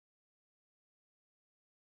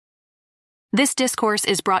This discourse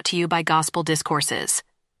is brought to you by Gospel Discourses.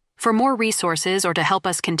 For more resources or to help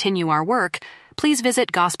us continue our work, please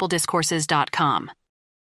visit gospeldiscourses.com.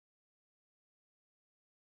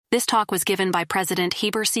 This talk was given by President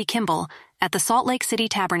Heber C. Kimball at the Salt Lake City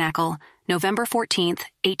Tabernacle, November 14,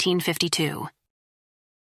 1852.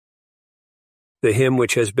 The hymn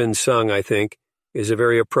which has been sung, I think, is a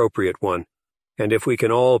very appropriate one, and if we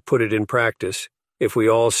can all put it in practice, if we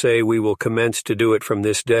all say we will commence to do it from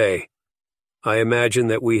this day, I imagine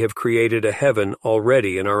that we have created a heaven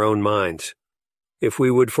already in our own minds. If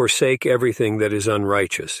we would forsake everything that is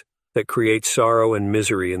unrighteous, that creates sorrow and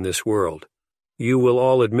misery in this world, you will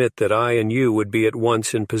all admit that I and you would be at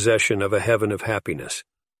once in possession of a heaven of happiness.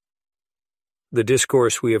 The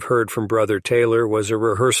discourse we have heard from Brother Taylor was a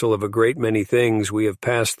rehearsal of a great many things we have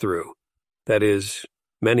passed through. That is,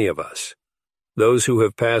 many of us. Those who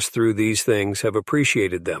have passed through these things have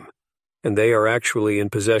appreciated them, and they are actually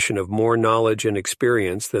in possession of more knowledge and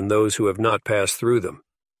experience than those who have not passed through them.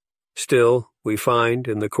 Still, we find,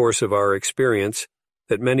 in the course of our experience,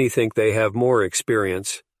 that many think they have more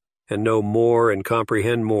experience, and know more and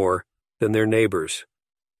comprehend more than their neighbors.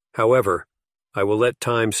 However, I will let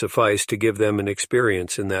time suffice to give them an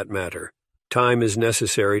experience in that matter. Time is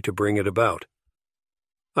necessary to bring it about.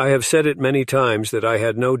 I have said it many times that I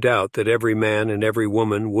had no doubt that every man and every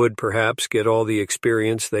woman would perhaps get all the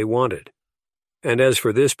experience they wanted. And as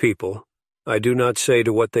for this people, I do not say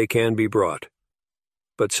to what they can be brought.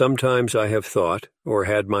 But sometimes I have thought, or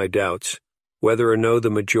had my doubts, whether or no the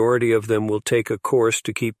majority of them will take a course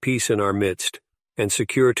to keep peace in our midst and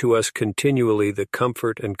secure to us continually the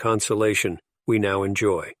comfort and consolation we now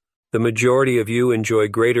enjoy. The majority of you enjoy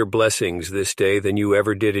greater blessings this day than you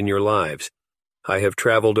ever did in your lives. I have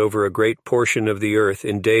traveled over a great portion of the earth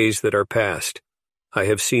in days that are past. I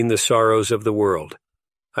have seen the sorrows of the world.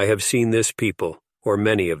 I have seen this people, or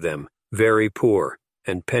many of them, very poor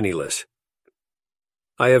and penniless.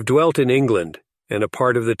 I have dwelt in England, and a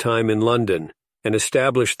part of the time in London, and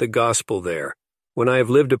established the gospel there, when I have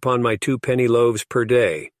lived upon my 2 penny loaves per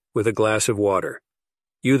day, with a glass of water.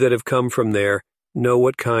 You that have come from there know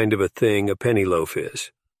what kind of a thing a penny loaf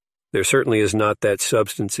is. There certainly is not that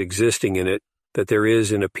substance existing in it that there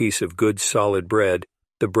is in a piece of good solid bread,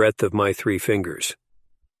 the breadth of my 3 fingers.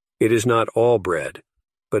 It is not all bread,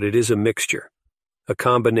 but it is a mixture, a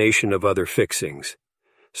combination of other fixings,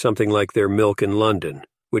 something like their milk in London,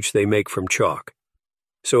 which they make from chalk.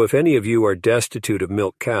 So if any of you are destitute of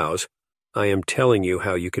milk cows, I am telling you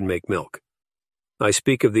how you can make milk. I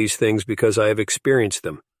speak of these things because I have experienced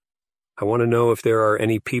them. I want to know if there are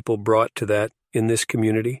any people brought to that in this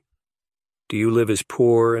community. Do you live as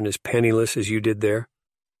poor and as penniless as you did there?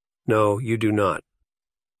 No, you do not.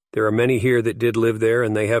 There are many here that did live there,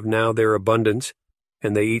 and they have now their abundance,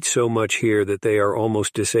 and they eat so much here that they are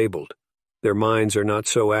almost disabled. Their minds are not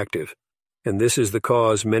so active, and this is the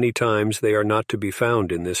cause many times they are not to be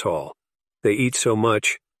found in this hall. They eat so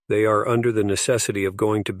much, they are under the necessity of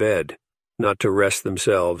going to bed, not to rest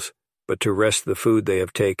themselves, but to rest the food they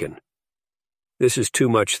have taken. This is too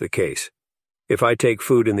much the case. If I take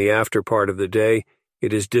food in the after part of the day,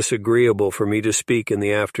 it is disagreeable for me to speak in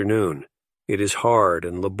the afternoon. It is hard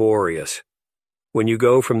and laborious. When you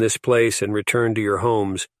go from this place and return to your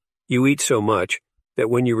homes, you eat so much that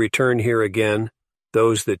when you return here again,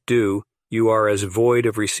 those that do, you are as void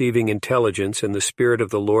of receiving intelligence in the Spirit of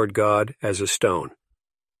the Lord God as a stone.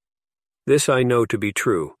 This I know to be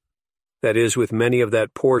true, that is, with many of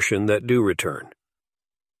that portion that do return.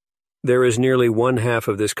 There is nearly 1/2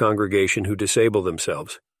 of this congregation who disable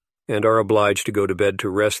themselves, and are obliged to go to bed to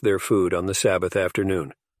rest their food on the Sabbath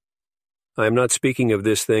afternoon. I am not speaking of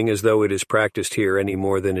this thing as though it is practiced here any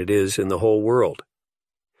more than it is in the whole world.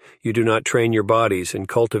 You do not train your bodies and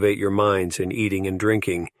cultivate your minds in eating and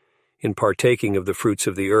drinking, in partaking of the fruits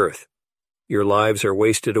of the earth. Your lives are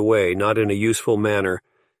wasted away, not in a useful manner,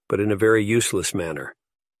 but in a very useless manner.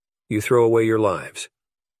 You throw away your lives.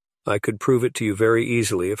 I could prove it to you very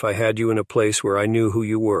easily if I had you in a place where I knew who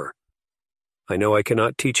you were. I know I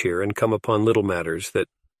cannot teach here and come upon little matters that,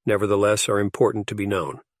 nevertheless, are important to be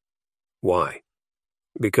known. Why?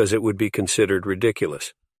 Because it would be considered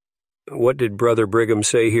ridiculous. What did Brother Brigham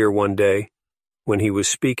say here one day, when he was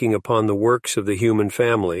speaking upon the works of the human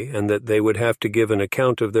family and that they would have to give an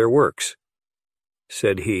account of their works?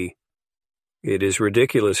 Said he, "It is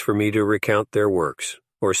ridiculous for me to recount their works,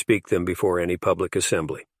 or speak them before any public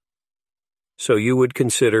assembly." So you would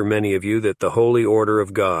consider, many of you, that the holy order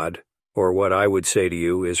of God, or what I would say to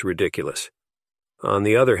you, is ridiculous. On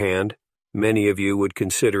the other hand, many of you would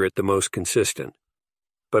consider it the most consistent.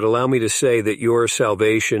 but allow me to say that your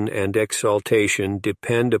salvation and exaltation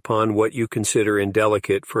depend upon what you consider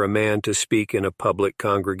indelicate for a man to speak in a public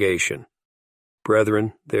congregation.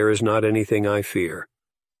 Brethren, there is not anything I fear.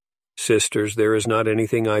 Sisters, there is not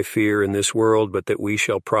anything I fear in this world but that we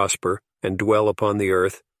shall prosper and dwell upon the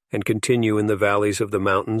earth and continue in the valleys of the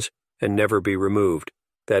mountains and never be removed.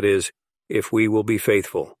 That is, if we will be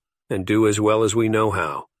faithful and do as well as we know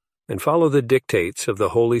how, and follow the dictates of the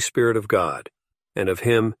Holy Spirit of God, and of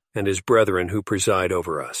Him and His brethren who preside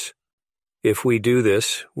over us. If we do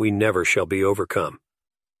this, we never shall be overcome.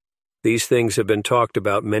 These things have been talked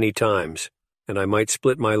about many times, and I might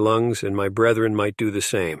split my lungs, and my brethren might do the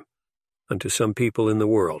same, unto some people in the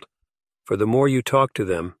world. For the more you talk to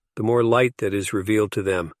them, the more light that is revealed to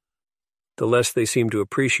them, the less they seem to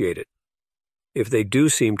appreciate it. If they do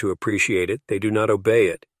seem to appreciate it, they do not obey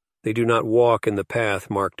it. They do not walk in the path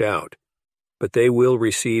marked out, but they will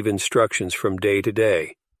receive instructions from day to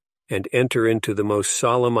day, and enter into the most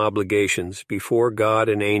solemn obligations before God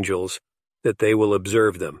and angels that they will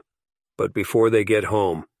observe them, but before they get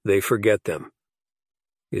home, they forget them.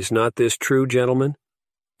 Is not this true, gentlemen?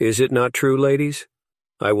 Is it not true, ladies?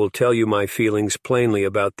 I will tell you my feelings plainly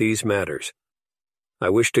about these matters. I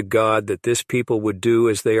wish to God that this people would do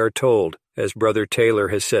as they are told, as Brother Taylor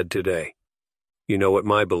has said today. You know what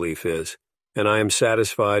my belief is, and I am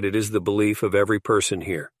satisfied it is the belief of every person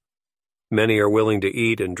here. Many are willing to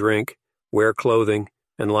eat and drink, wear clothing,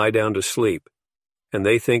 and lie down to sleep, and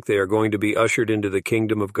they think they are going to be ushered into the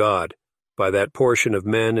kingdom of God by that portion of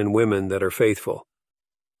men and women that are faithful.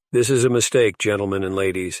 This is a mistake, gentlemen and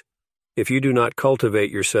ladies. If you do not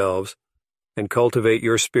cultivate yourselves and cultivate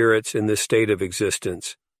your spirits in this state of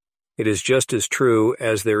existence, it is just as true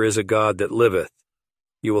as there is a God that liveth.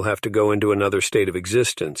 You will have to go into another state of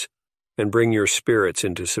existence and bring your spirits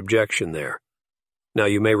into subjection there. Now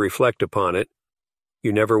you may reflect upon it.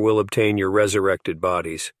 You never will obtain your resurrected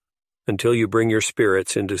bodies until you bring your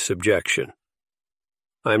spirits into subjection.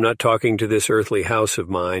 I am not talking to this earthly house of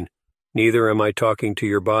mine, neither am I talking to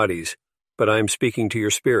your bodies, but I am speaking to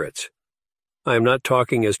your spirits. I am not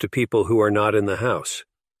talking as to people who are not in the house.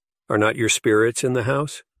 Are not your spirits in the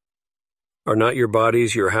house? Are not your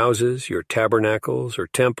bodies your houses, your tabernacles, or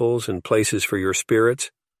temples and places for your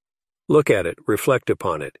spirits? Look at it, reflect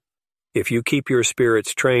upon it. If you keep your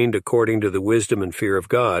spirits trained according to the wisdom and fear of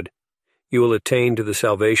God, you will attain to the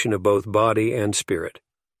salvation of both body and spirit.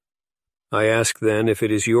 I ask then if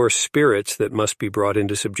it is your spirits that must be brought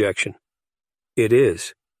into subjection. It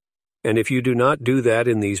is. And if you do not do that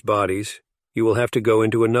in these bodies, you will have to go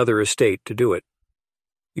into another estate to do it.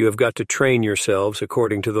 You have got to train yourselves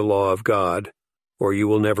according to the law of God, or you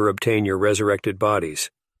will never obtain your resurrected bodies.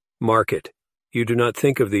 Mark it. You do not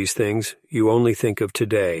think of these things, you only think of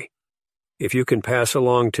today. If you can pass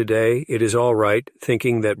along today, it is all right,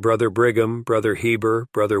 thinking that Brother Brigham, Brother Heber,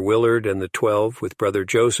 Brother Willard, and the 12, with Brother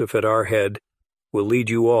Joseph at our head, will lead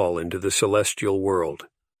you all into the celestial world.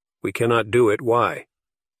 We cannot do it. Why?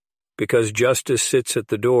 Because justice sits at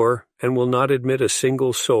the door and will not admit a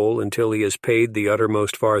single soul until he has paid the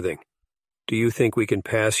uttermost farthing. Do you think we can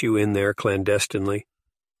pass you in there clandestinely?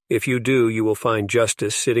 If you do, you will find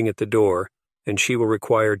justice sitting at the door, and she will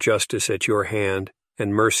require justice at your hand,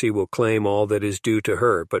 and mercy will claim all that is due to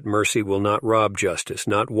her, but mercy will not rob justice,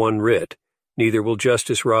 not one writ, neither will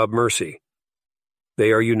justice rob mercy.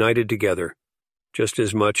 They are united together, just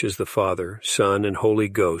as much as the Father, Son, and Holy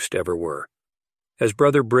Ghost ever were. As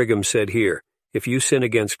Brother Brigham said here, if you sin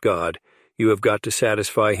against God, you have got to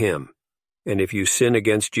satisfy Him, and if you sin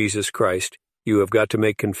against Jesus Christ, you have got to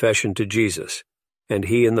make confession to Jesus, and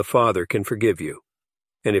He and the Father can forgive you.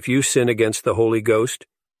 And if you sin against the Holy Ghost,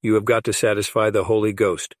 you have got to satisfy the Holy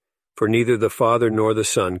Ghost, for neither the Father nor the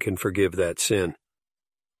Son can forgive that sin.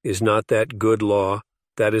 Is not that good law?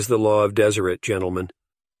 That is the law of Deseret, gentlemen.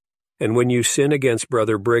 And when you sin against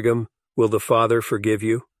Brother Brigham, will the Father forgive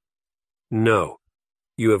you? No.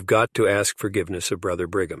 You have got to ask forgiveness of Brother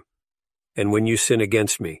Brigham. And when you sin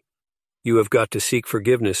against me, you have got to seek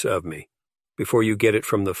forgiveness of me before you get it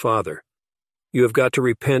from the Father. You have got to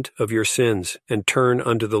repent of your sins and turn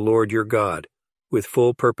unto the Lord your God with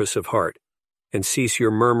full purpose of heart, and cease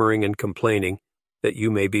your murmuring and complaining, that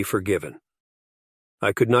you may be forgiven.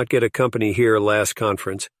 I could not get a company here last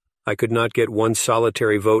conference. I could not get one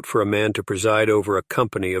solitary vote for a man to preside over a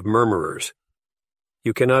company of murmurers.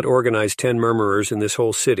 You cannot organize 10 murmurers in this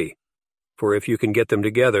whole city, for if you can get them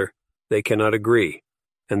together, they cannot agree,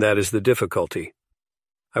 and that is the difficulty.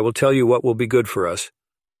 I will tell you what will be good for us,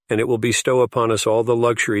 and it will bestow upon us all the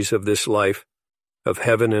luxuries of this life, of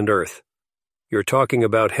heaven and earth. You're talking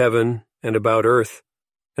about heaven and about earth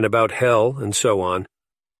and about hell and so on,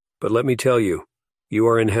 but let me tell you, You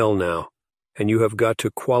are in hell now, and you have got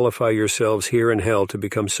to qualify yourselves here in hell to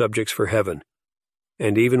become subjects for heaven.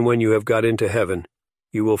 And even when you have got into heaven,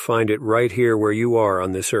 you will find it right here where you are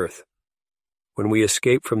on this earth. When we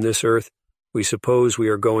escape from this earth, we suppose we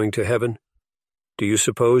are going to heaven. Do you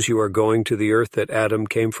suppose you are going to the earth that Adam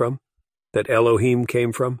came from, that Elohim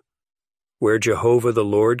came from, where Jehovah the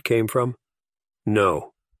Lord came from?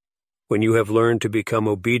 No. When you have learned to become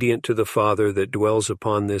obedient to the Father that dwells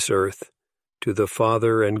upon this earth, to the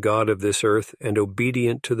Father and God of this earth, and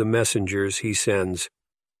obedient to the messengers he sends,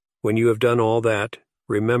 when you have done all that,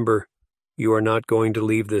 remember, you are not going to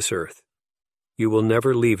leave this earth. You will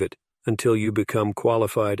never leave it until you become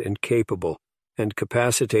qualified and capable and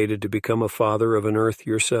capacitated to become a father of an earth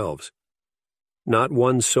yourselves. Not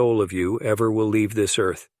one soul of you ever will leave this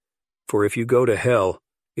earth, for if you go to hell,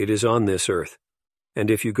 it is on this earth, and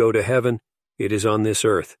if you go to heaven, it is on this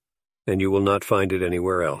earth, and you will not find it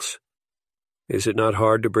anywhere else. Is it not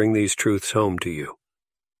hard to bring these truths home to you?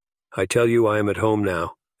 I tell you I am at home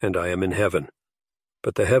now, and I am in heaven.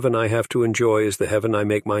 But the heaven I have to enjoy is the heaven I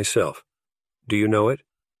make myself. Do you know it?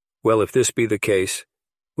 Well, if this be the case,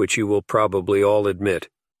 which you will probably all admit,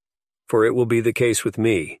 for it will be the case with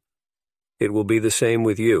me, it will be the same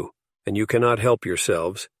with you, and you cannot help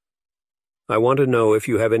yourselves. I want to know if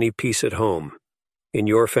you have any peace at home, in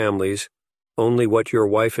your families, only what your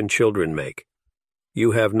wife and children make.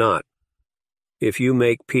 You have not. If you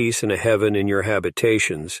make peace and a heaven in your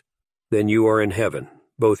habitations, then you are in heaven,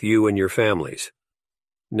 both you and your families.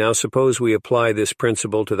 Now suppose we apply this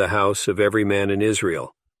principle to the house of every man in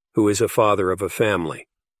Israel, who is a father of a family,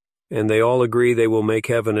 and they all agree they will make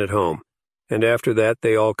heaven at home, and after that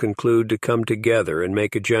they all conclude to come together and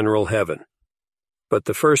make a general heaven. But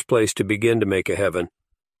the first place to begin to make a heaven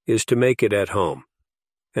is to make it at home,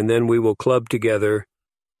 and then we will club together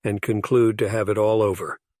and conclude to have it all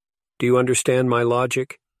over. Do you understand my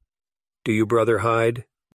logic? Do you, Brother Hyde?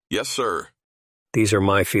 Yes, sir. These are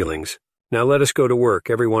my feelings. Now let us go to work,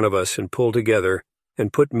 every one of us, and pull together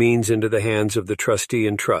and put means into the hands of the trustee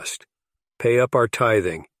in trust. Pay up our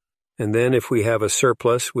tithing, and then if we have a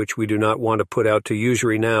surplus which we do not want to put out to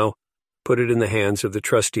usury now, put it in the hands of the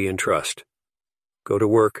trustee in trust. Go to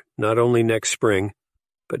work, not only next spring,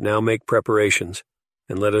 but now make preparations,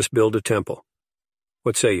 and let us build a temple.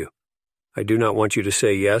 What say you? I do not want you to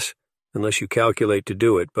say yes, unless you calculate to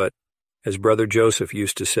do it, but, as Brother Joseph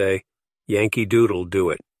used to say, Yankee Doodle, do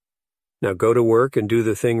it. Now go to work and do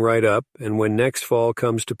the thing right up, and when next fall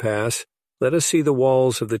comes to pass, let us see the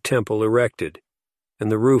walls of the temple erected,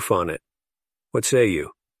 and the roof on it. What say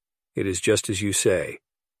you? It is just as you say.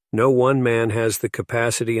 No one man has the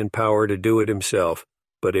capacity and power to do it himself,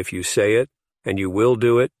 but if you say it, and you will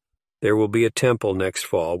do it, there will be a temple next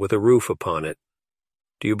fall with a roof upon it.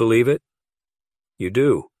 Do you believe it? You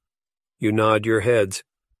do. You nod your heads.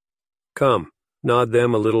 Come, nod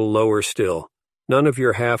them a little lower still. None of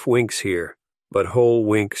your half winks here, but whole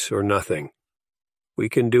winks or nothing. We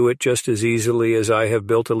can do it just as easily as I have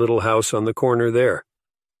built a little house on the corner there.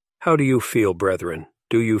 How do you feel, brethren?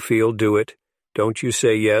 Do you feel do it? Don't you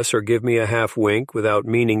say yes or give me a half wink without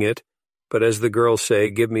meaning it, but as the girls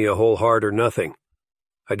say, give me a whole heart or nothing.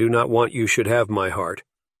 I do not want you should have my heart,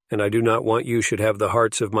 and I do not want you should have the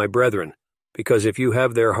hearts of my brethren, because if you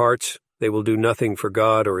have their hearts, they will do nothing for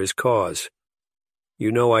God or his cause.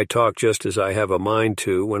 You know I talk just as I have a mind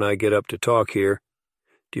to when I get up to talk here.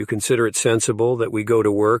 Do you consider it sensible that we go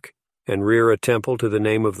to work and rear a temple to the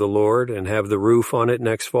name of the Lord and have the roof on it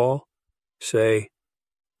next fall? Say,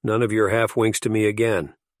 none of your half winks to me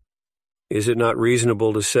again. Is it not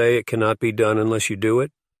reasonable to say it cannot be done unless you do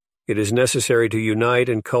it? It is necessary to unite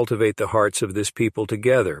and cultivate the hearts of this people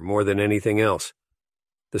together more than anything else.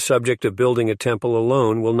 The subject of building a temple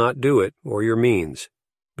alone will not do it, or your means.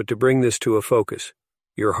 But to bring this to a focus,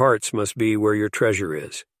 your hearts must be where your treasure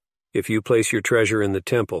is. If you place your treasure in the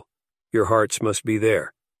temple, your hearts must be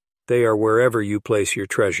there. They are wherever you place your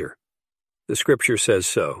treasure. The Scripture says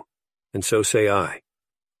so, and so say I.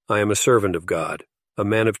 I am a servant of God, a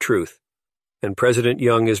man of truth, and President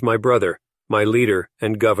Young is my brother, my leader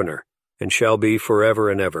and governor, and shall be forever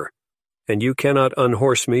and ever. And you cannot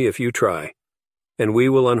unhorse me if you try, and we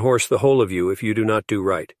will unhorse the whole of you if you do not do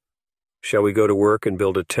right. Shall we go to work and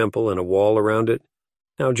build a temple and a wall around it?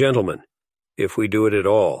 Now, gentlemen, if we do it at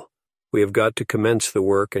all, we have got to commence the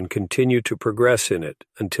work and continue to progress in it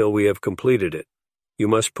until we have completed it. You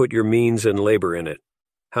must put your means and labor in it.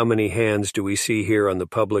 How many hands do we see here on the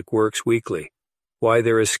Public Works Weekly? Why,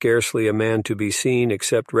 there is scarcely a man to be seen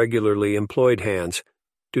except regularly employed hands.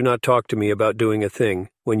 Do not talk to me about doing a thing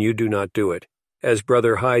when you do not do it. As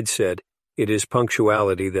Brother Hyde said, it is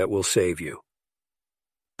punctuality that will save you.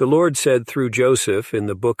 The Lord said through Joseph in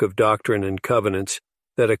the Book of Doctrine and Covenants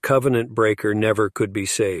that a covenant breaker never could be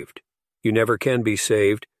saved. You never can be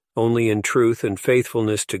saved, only in truth and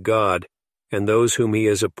faithfulness to God and those whom He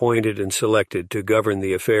has appointed and selected to govern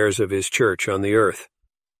the affairs of His church on the earth.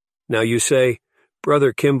 Now you say,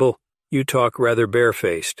 Brother Kimball, you talk rather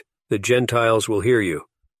barefaced. The Gentiles will hear you.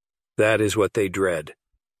 That is what they dread.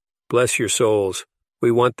 Bless your souls. We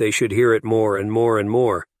want they should hear it more and more and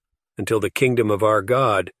more, until the kingdom of our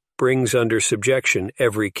God brings under subjection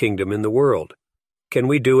every kingdom in the world. Can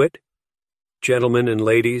we do it, gentlemen and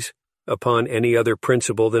ladies, upon any other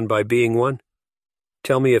principle than by being one?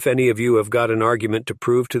 Tell me if any of you have got an argument to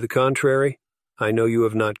prove to the contrary. I know you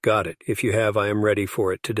have not got it. If you have, I am ready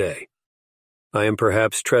for it today. I am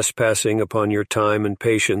perhaps trespassing upon your time and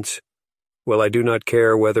patience. Well, I do not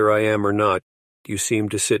care whether I am or not. You seem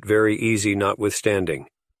to sit very easy notwithstanding.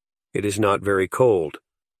 It is not very cold,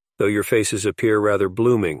 though your faces appear rather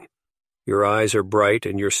blooming. Your eyes are bright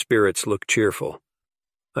and your spirits look cheerful.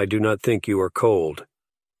 I do not think you are cold.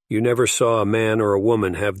 You never saw a man or a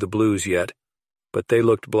woman have the blues yet, but they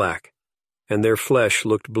looked black, and their flesh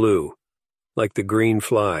looked blue, like the green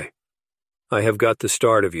fly. I have got the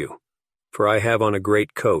start of you, for I have on a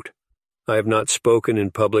great coat. I have not spoken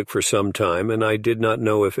in public for some time, and I did not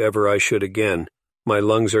know if ever I should again. My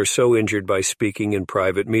lungs are so injured by speaking in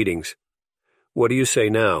private meetings. What do you say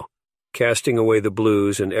now? Casting away the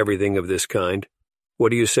blues and everything of this kind. What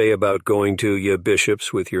do you say about going to ye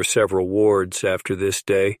bishops with your several wards after this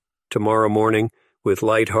day, tomorrow morning, with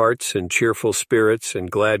light hearts and cheerful spirits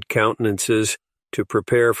and glad countenances, to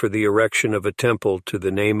prepare for the erection of a temple to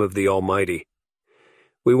the name of the Almighty?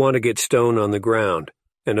 We want to get stone on the ground,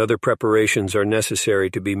 and other preparations are necessary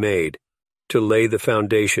to be made, to lay the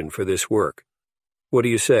foundation for this work. What do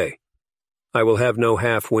you say? I will have no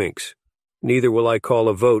half-winks. Neither will I call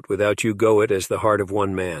a vote without you go it as the heart of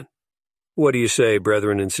one man. What do you say,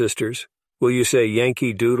 brethren and sisters? Will you say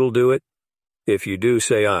Yankee Doodle do it? If you do,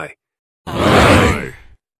 say aye. Aye.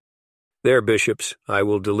 There, bishops, I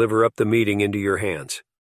will deliver up the meeting into your hands.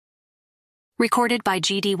 Recorded by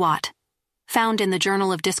G.D. Watt. Found in the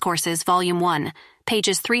Journal of Discourses, Volume 1,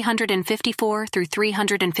 pages 354 through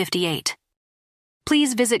 358.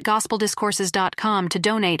 Please visit gospeldiscourses.com to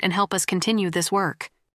donate and help us continue this work.